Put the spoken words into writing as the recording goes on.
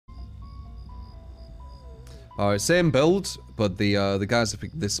Alright, same build, but the guys have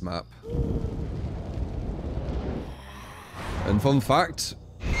picked this map. And fun fact,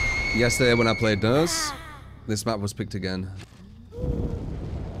 yesterday when I played Nurse, this map was picked again.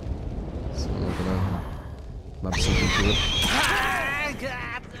 So I'm gonna map something to it.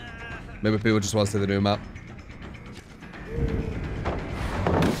 Maybe people just want to see the new map.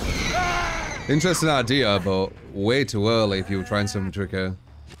 Interesting idea, but way too early if you were trying something tricky.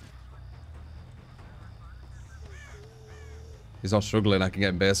 He's not struggling, I can get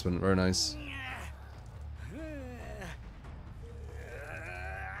in basement, very nice.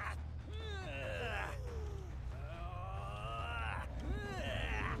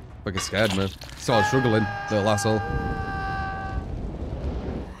 Fucking scared, man. Still struggling, little asshole.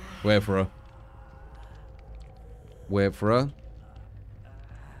 Wait for her. Wait for her.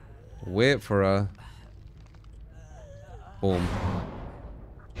 Wait for her. Boom.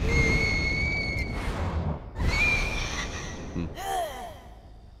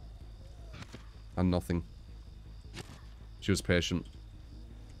 And nothing. She was patient.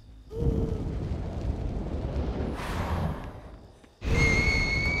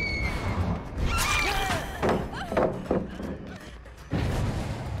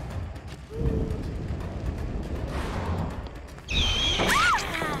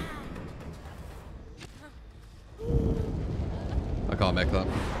 I can't make that.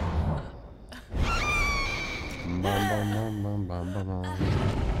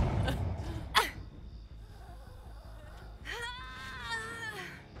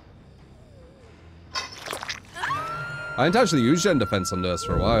 I didn't actually use gen defense on Nurse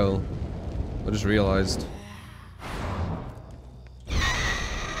for a while. I just realized.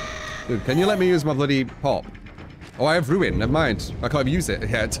 Dude, can you let me use my bloody pop? Oh, I have ruin. Never mind. I can't even use it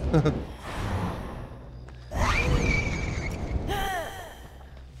yet.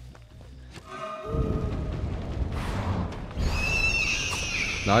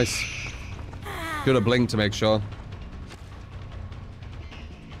 Nice. Could have blinked to make sure.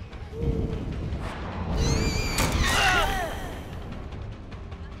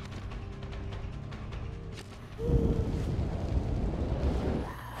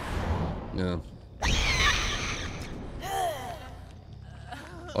 Yeah.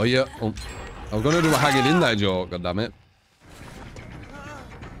 Oh yeah. Oh. I'm gonna do a hanging in there joke, goddammit.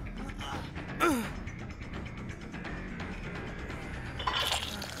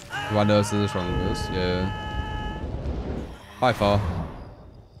 My nurse is the strongest, yeah. By far.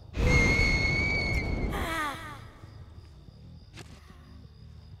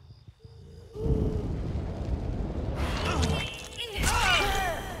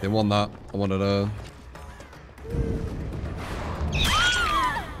 Didn't want that. I wanted a...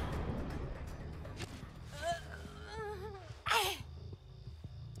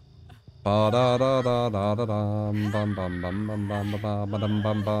 Ba da da da da da dum bum bum bum bum bum bum bum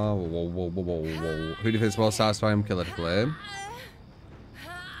bum bum. Whoa whoa whoa whoa whoa. Who do you think is more satisfying killer to play?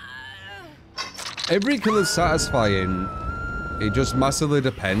 Every killer's satisfying. It just massively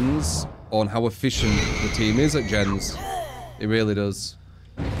depends on how efficient the team is at gens. It really does.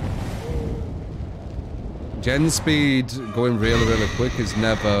 Gen speed going really, really quick is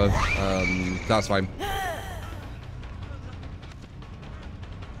never, that's fine.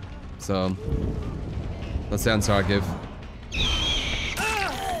 So, that's the answer I give.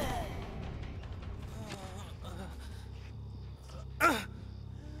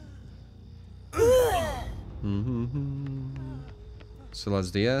 So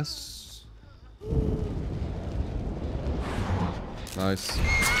let's DS. Nice.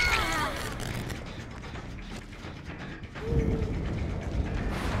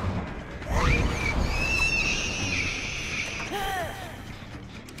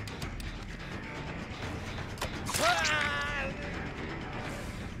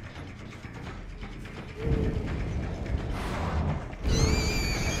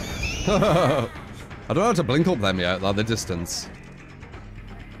 I don't know how to blink up them yet, like the distance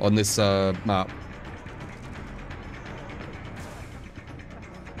on this map.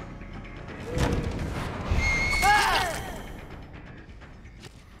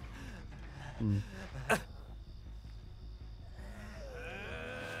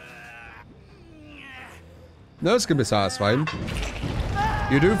 No, it's gonna be satisfying.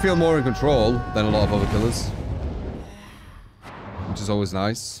 You do feel more in control than a lot of other killers, which is always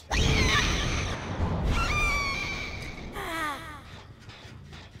nice.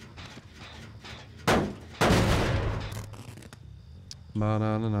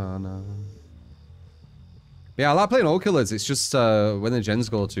 Yeah, I like playing all killers. It's just when the gens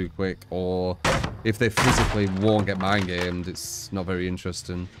go too quick, or if they physically won't get mind gamed, it's not very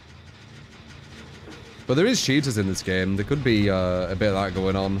interesting. But there is cheaters in this game. There could be a bit of that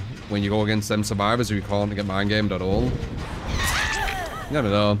going on when you go against them survivors who you can't get mind gamed at all. You never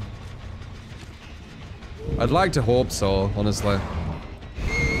know. I'd like to hope so, honestly.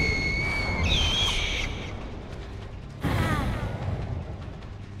 I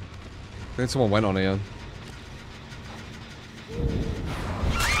think someone went on here.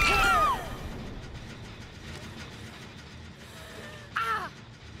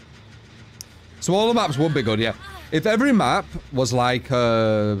 So all the maps would be good, yeah. If every map was like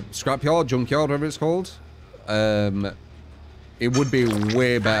Scrapyard, Junkyard, whatever it's called, it would be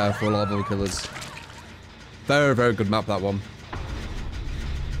way better for a lot of other killers. Very, very good map, that one.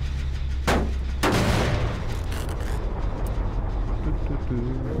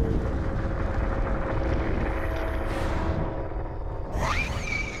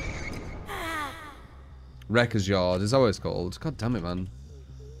 Wrecker's Yard is that what it's called? God damn it, man.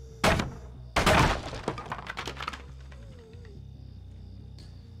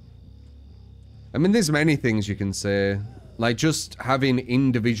 I mean, there's many things you can say. Like, just having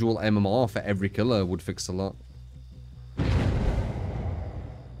individual MMR for every killer would fix a lot.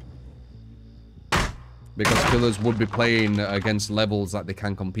 Because killers would be playing against levels that they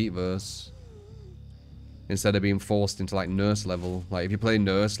can compete versus. Instead of being forced into, like, nurse level. Like, if you play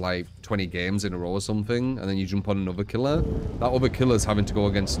nurse, like, 20 games in a row or something, and then you jump on another killer, that other killer's having to go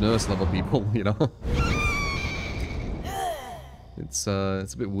against nurse level people, you know? It's a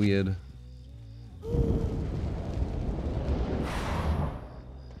bit weird.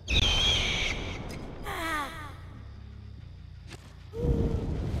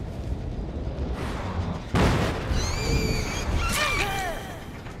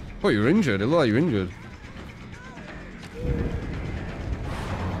 Oh, you're injured. It looked like you're injured.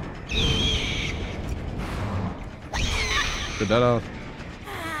 Good dead hard.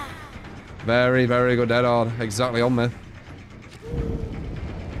 Very, very good dead hard. Exactly on me.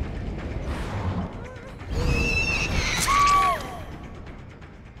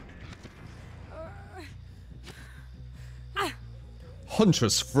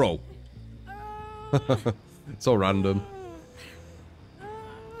 Huntress throw. It's all random.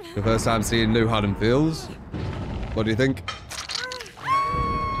 The first time seeing New Haddon Fields. What do you think?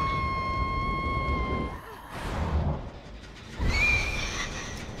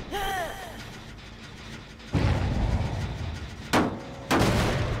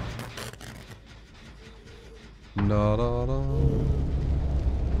 Da, da, da.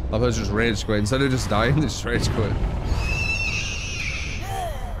 I thought it was just rage quit. Instead of just dying, it's rage quit.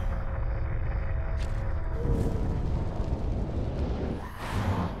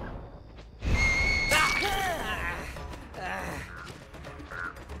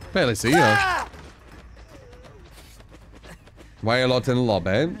 Barely see her. Why are you locked in the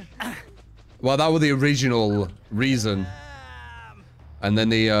lobby? Well, that was the original reason. And then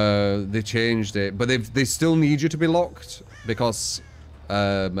they changed it. But they still need you to be locked. Because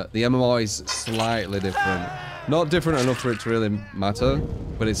the MMR is slightly different. Not different enough for it to really matter.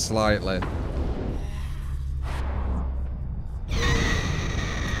 But it's slightly.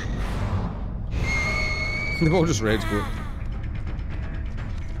 They've all just rage quit.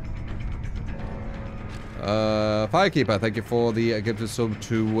 Firekeeper, thank you for the gift of sub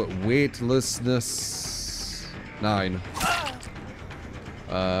to Weightlessness 9.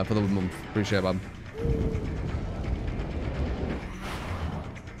 For the month. Appreciate it, man.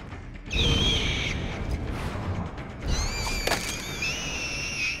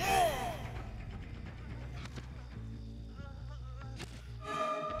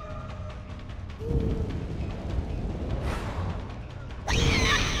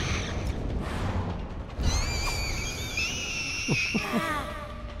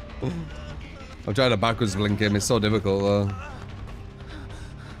 I'm trying to backwards blink him, it's so difficult though.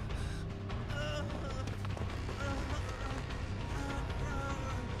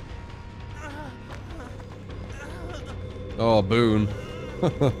 Oh, Boone.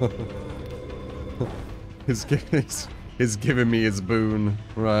 He's giving me his boon.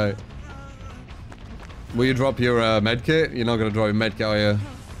 Right. Will you drop your medkit? You're not gonna drop your medkit, are you?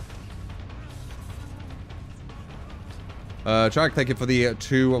 Track, thank you for the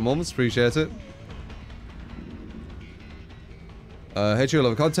 2 months. Appreciate it. Hate you,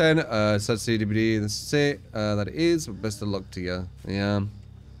 love content. Such CDBD, this is it. That is. Best of luck to you. Yeah.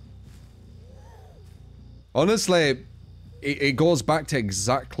 Honestly, it goes back to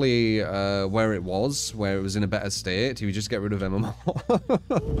exactly where it was in a better state. If you just get rid of MMR.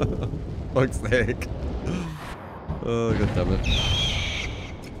 Fuck's sake. Oh, god damn it.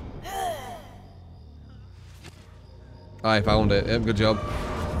 I found it. Yep, good job.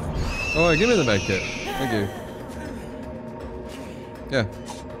 Oh, give me the medkit. Thank you. Yeah.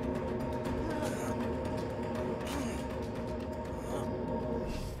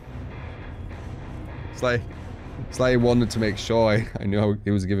 It's like he wanted to make sure I knew he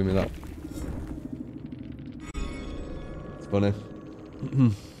was giving me that. It's funny.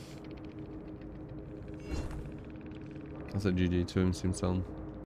 That's a GG to him, seems sound.